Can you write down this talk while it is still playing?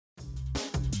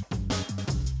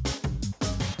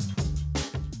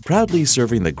Proudly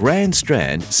serving the Grand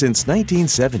Strand since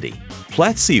 1970,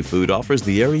 Platt Seafood offers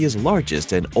the area's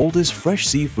largest and oldest fresh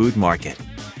seafood market.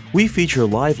 We feature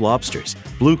live lobsters,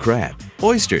 blue crab,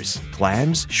 oysters,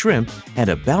 clams, shrimp, and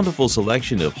a bountiful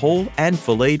selection of whole and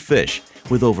filleted fish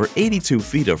with over 82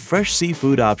 feet of fresh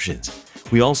seafood options.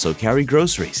 We also carry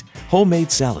groceries,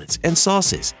 homemade salads and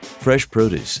sauces, fresh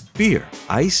produce, beer,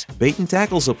 ice, bait and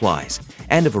tackle supplies,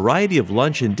 and a variety of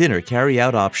lunch and dinner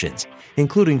carry-out options,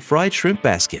 including fried shrimp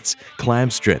baskets, clam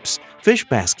strips, fish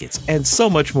baskets, and so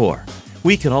much more.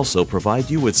 We can also provide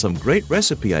you with some great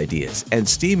recipe ideas and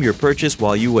steam your purchase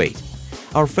while you wait.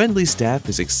 Our friendly staff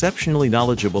is exceptionally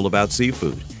knowledgeable about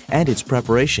seafood and its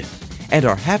preparation, and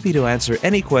are happy to answer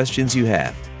any questions you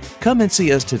have. Come and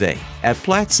see us today at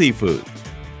Platt Seafood.